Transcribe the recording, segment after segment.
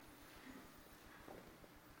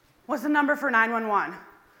What's the number for 911?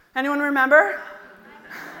 Anyone remember?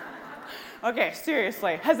 Okay,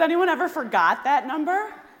 seriously. Has anyone ever forgot that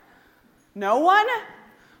number? No one?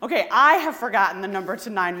 Okay, I have forgotten the number to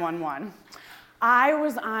 911. I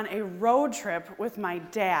was on a road trip with my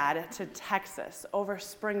dad to Texas over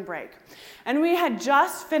spring break. And we had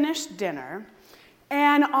just finished dinner,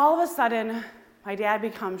 and all of a sudden, my dad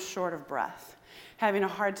becomes short of breath, having a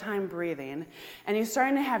hard time breathing, and he's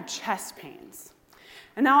starting to have chest pains.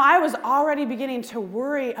 And now I was already beginning to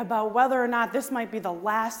worry about whether or not this might be the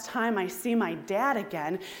last time I see my dad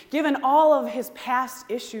again, given all of his past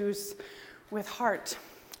issues with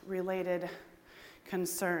heart-related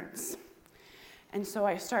concerns. And so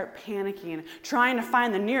I start panicking, trying to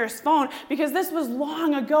find the nearest phone, because this was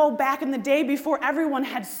long ago, back in the day before everyone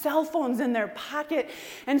had cell phones in their pocket.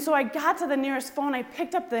 And so I got to the nearest phone, I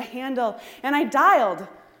picked up the handle, and I dialed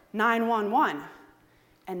 911,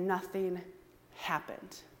 and nothing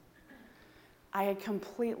happened. I had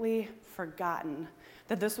completely forgotten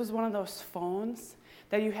that this was one of those phones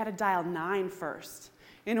that you had to dial 9 first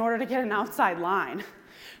in order to get an outside line.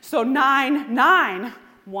 So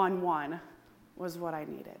 911 was what I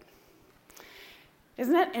needed.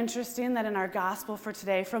 Isn't it interesting that in our gospel for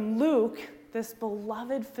today, from Luke, this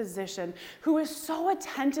beloved physician who is so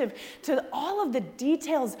attentive to all of the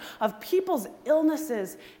details of people's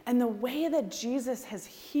illnesses and the way that Jesus has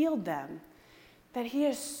healed them, that he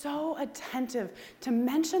is so attentive to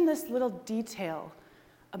mention this little detail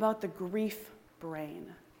about the grief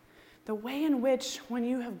brain. The way in which, when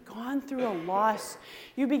you have gone through a loss,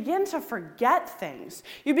 you begin to forget things.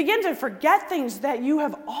 You begin to forget things that you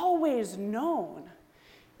have always known.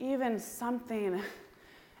 Even something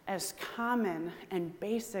as common and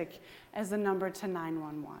basic as the number to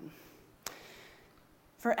 911.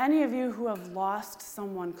 For any of you who have lost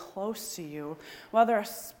someone close to you, whether a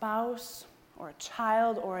spouse or a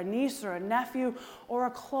child or a niece or a nephew or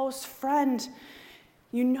a close friend,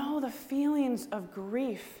 you know the feelings of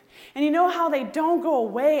grief. And you know how they don't go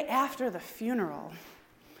away after the funeral.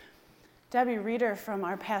 Debbie Reeder from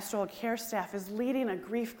our pastoral care staff is leading a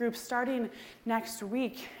grief group starting next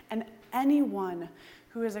week. And anyone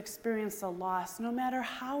who has experienced a loss, no matter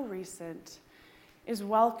how recent, is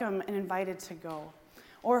welcome and invited to go.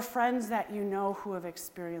 Or friends that you know who have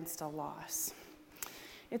experienced a loss.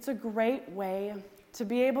 It's a great way to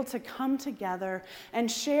be able to come together and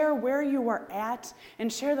share where you are at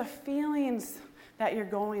and share the feelings that you're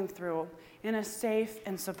going through in a safe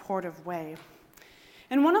and supportive way.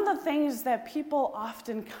 And one of the things that people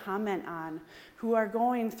often comment on who are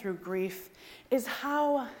going through grief is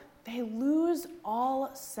how they lose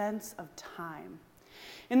all sense of time.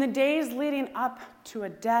 In the days leading up to a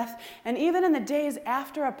death, and even in the days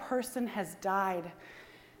after a person has died,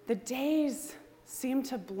 the days seem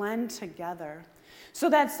to blend together, so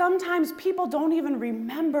that sometimes people don't even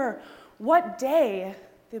remember what day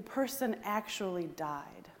the person actually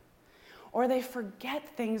died. Or they forget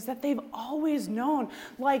things that they've always known,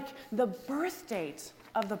 like the birth date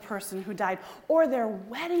of the person who died or their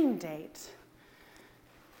wedding date.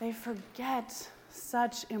 They forget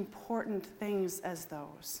such important things as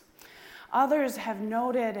those. Others have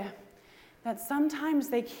noted that sometimes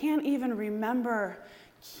they can't even remember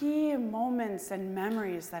key moments and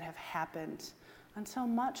memories that have happened until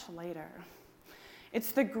much later.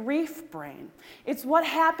 It's the grief brain. It's what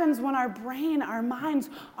happens when our brain, our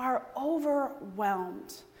minds are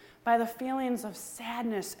overwhelmed by the feelings of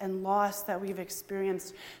sadness and loss that we've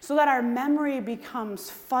experienced, so that our memory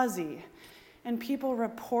becomes fuzzy, and people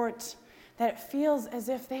report that it feels as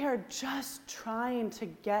if they are just trying to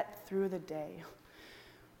get through the day.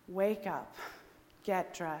 Wake up,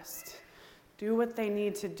 get dressed, do what they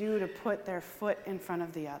need to do to put their foot in front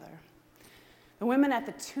of the other. The women at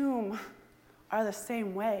the tomb are the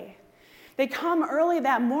same way. They come early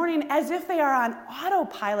that morning as if they are on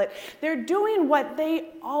autopilot. They're doing what they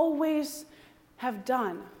always have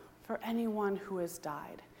done for anyone who has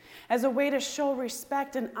died, as a way to show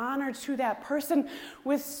respect and honor to that person,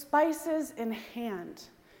 with spices in hand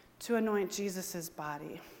to anoint Jesus'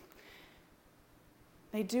 body.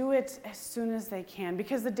 They do it as soon as they can,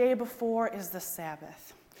 because the day before is the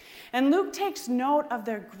Sabbath. And Luke takes note of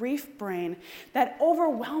their grief brain that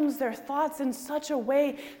overwhelms their thoughts in such a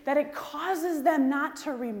way that it causes them not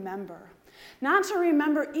to remember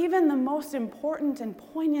even the most important and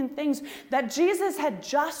poignant things that Jesus had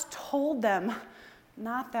just told them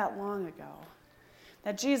not that long ago.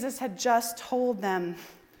 That Jesus had just told them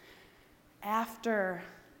after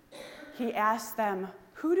he asked them,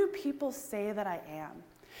 "Who do people say that I am?"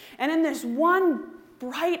 And in this one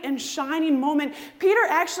bright and shining moment, Peter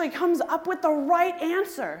actually comes up with the right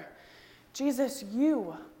answer. Jesus,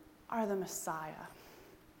 you are the Messiah.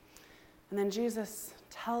 And then Jesus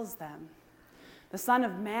tells them, the Son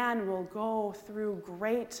of Man will go through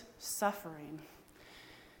great suffering,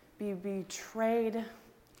 be betrayed,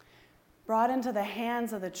 brought into the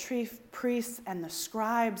hands of the chief priests and the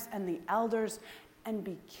scribes and the elders, and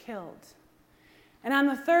be killed. And on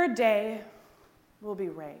the third day will be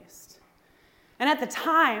raised. And at the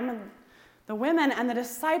time, the women and the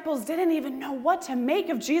disciples didn't even know what to make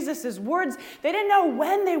of Jesus' words. They didn't know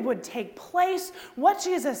when they would take place, what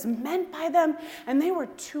Jesus meant by them, and they were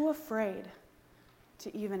too afraid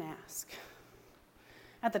to even ask.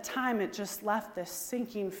 At the time, it just left this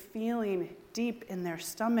sinking feeling deep in their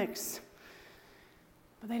stomachs,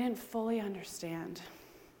 but they didn't fully understand.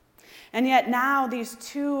 And yet now these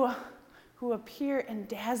two who appear in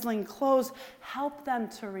dazzling clothes help them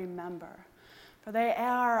to remember. For they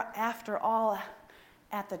are, after all,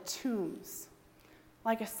 at the tombs,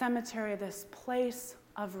 like a cemetery, this place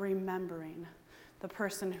of remembering the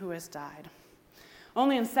person who has died.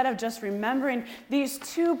 Only instead of just remembering, these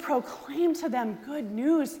two proclaim to them good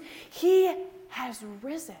news. He has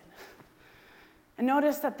risen. And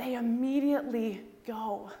notice that they immediately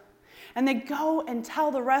go. And they go and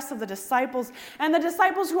tell the rest of the disciples. And the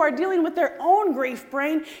disciples who are dealing with their own grief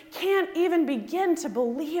brain can't even begin to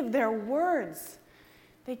believe their words.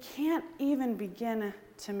 They can't even begin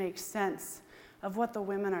to make sense of what the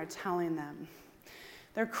women are telling them.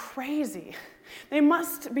 They're crazy. They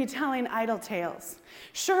must be telling idle tales.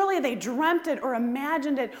 Surely they dreamt it or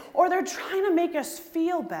imagined it, or they're trying to make us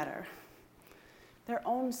feel better. Their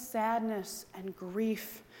own sadness and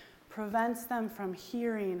grief prevents them from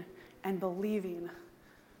hearing and believing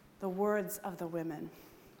the words of the women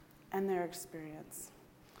and their experience.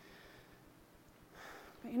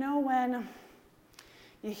 But you know, when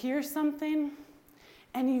you hear something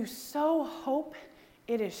and you so hope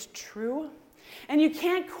it is true, and you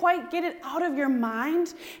can't quite get it out of your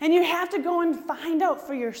mind, and you have to go and find out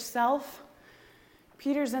for yourself,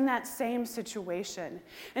 Peter's in that same situation.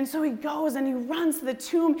 And so he goes and he runs to the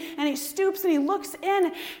tomb, and he stoops and he looks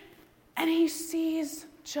in, and he sees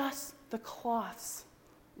just the cloths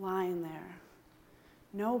lying there.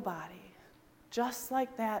 No body, just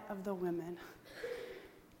like that of the women.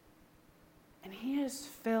 And he is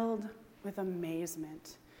filled with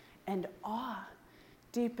amazement and awe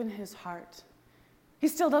deep in his heart. He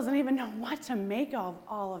still doesn't even know what to make of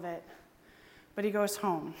all of it, but he goes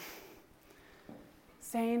home,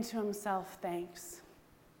 saying to himself, thanks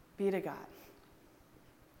be to God.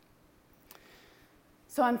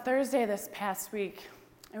 So on Thursday this past week,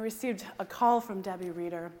 I received a call from Debbie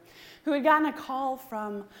Reeder, who had gotten a call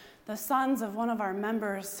from the sons of one of our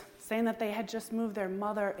members saying that they had just moved their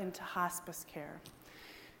mother into hospice care.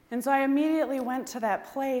 And so I immediately went to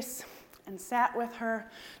that place and sat with her,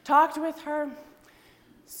 talked with her,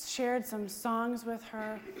 shared some songs with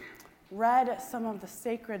her, read some of the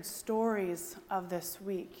sacred stories of this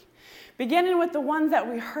week, beginning with the ones that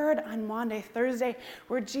we heard on Maundy Thursday,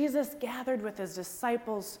 where Jesus gathered with his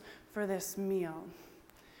disciples for this meal,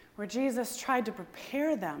 where Jesus tried to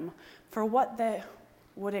prepare them for what they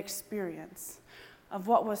would experience, of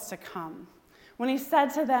what was to come. When he said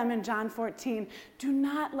to them in John 14, do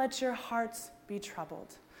not let your hearts be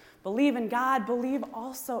troubled. Believe in God, believe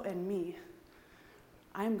also in me.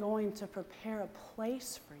 I'm going to prepare a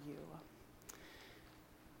place for you.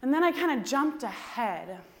 And then I kind of jumped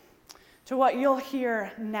ahead to what you'll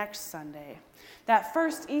hear next Sunday, that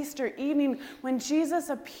first Easter evening when Jesus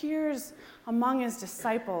appears among his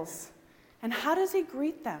disciples. And how does he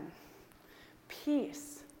greet them?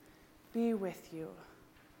 Peace be with you.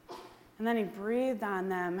 And then he breathed on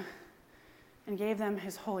them and gave them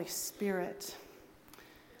his Holy Spirit.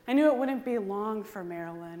 I knew it wouldn't be long for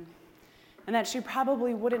Marilyn, and that she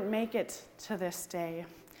probably wouldn't make it to this day.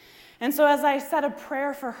 And so as I said a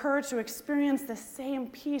prayer for her to experience the same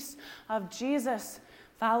peace of Jesus,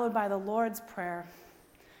 followed by the Lord's Prayer,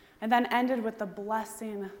 and then ended with the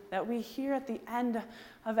blessing that we hear at the end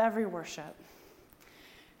of every worship.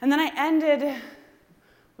 And then I ended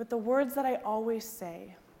with the words that I always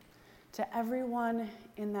say to everyone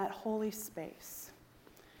in that holy space.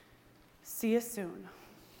 See you soon.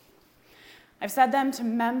 I've said them to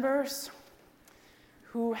members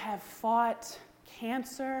who have fought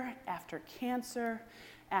cancer after cancer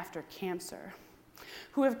after cancer,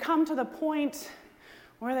 who have come to the point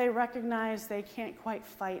where they recognize they can't quite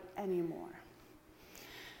fight anymore.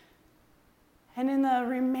 And in the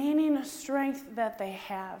remaining strength that they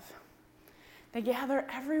have, they gather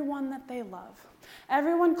everyone that they love,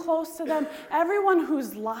 everyone close to them, everyone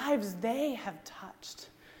whose lives they have touched,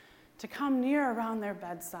 to come near around their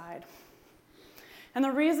bedside. And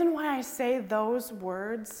the reason why I say those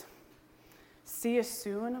words see you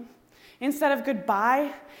soon, instead of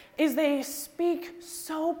goodbye, is they speak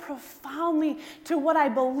so profoundly to what I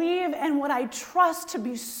believe and what I trust to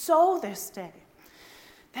be so this day.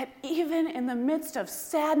 That even in the midst of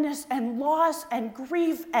sadness and loss and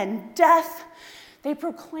grief and death, they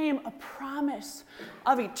proclaim a promise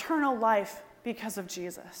of eternal life because of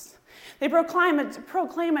Jesus. They proclaim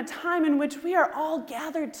a time in which we are all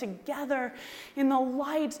gathered together in the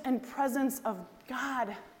light and presence of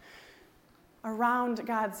God around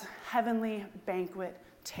God's heavenly banquet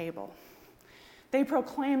table. They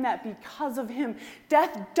proclaim that because of him,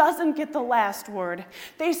 death doesn't get the last word.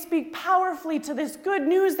 They speak powerfully to this good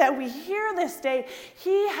news that we hear this day.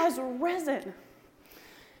 He has risen.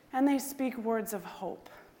 And they speak words of hope,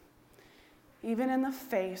 even in the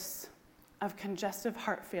face of congestive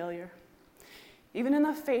heart failure, even in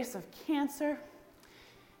the face of cancer,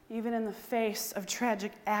 even in the face of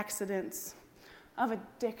tragic accidents, of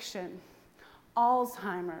addiction,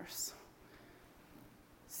 Alzheimer's,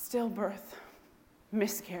 stillbirth,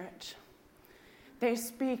 miscarriage. They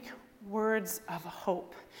speak words of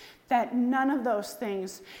hope, that none of those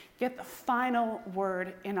things get the final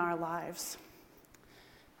word in our lives.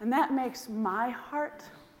 And that makes my heart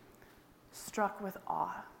struck with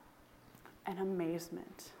awe and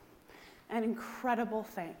amazement and incredible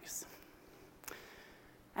thanks,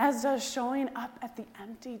 as does showing up at the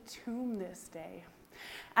empty tomb this day,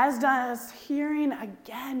 as does hearing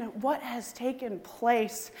again what has taken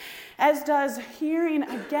place, as does hearing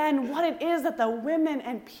again what it is that the women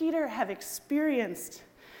and Peter have experienced,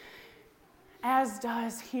 as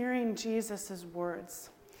does hearing Jesus' words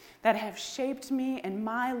that have shaped me in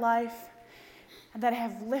my life, and that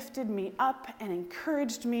have lifted me up and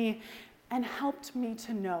encouraged me and helped me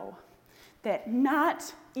to know that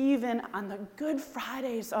not even on the Good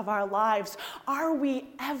Fridays of our lives are we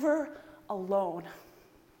ever alone.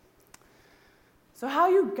 So how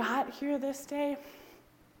you got here this day,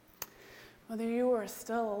 whether you were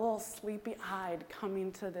still a little sleepy-eyed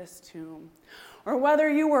coming to this tomb, or whether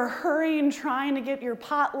you were hurrying trying to get your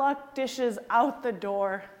potluck dishes out the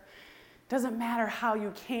door, doesn't matter how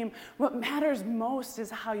you came. What matters most is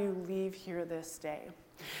how you leave here this day.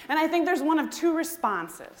 And I think there's one of two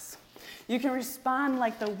responses. You can respond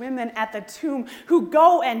like the women at the tomb who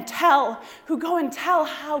go and tell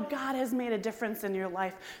how God has made a difference in your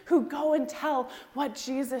life, who go and tell what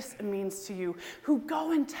Jesus means to you, who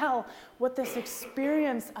go and tell what this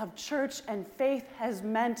experience of church and faith has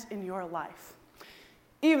meant in your life,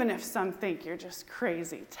 even if some think you're just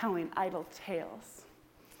crazy telling idle tales.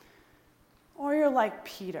 Or you're like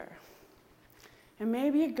Peter, and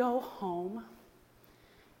maybe you go home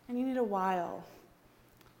and you need a while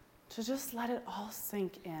to just let it all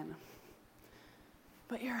sink in.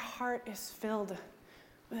 But your heart is filled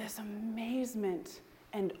with this amazement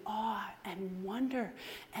and awe and wonder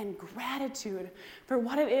and gratitude for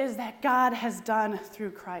what it is that God has done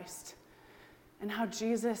through Christ and how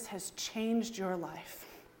Jesus has changed your life.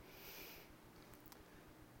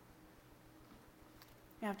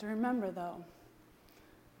 You have to remember, though,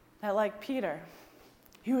 that like Peter,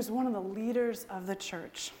 he was one of the leaders of the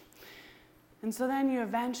church. And so then you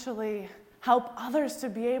eventually help others to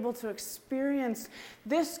be able to experience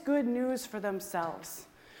this good news for themselves.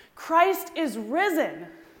 Christ is risen.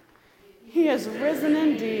 He is risen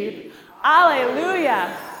indeed.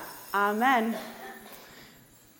 Alleluia. Amen.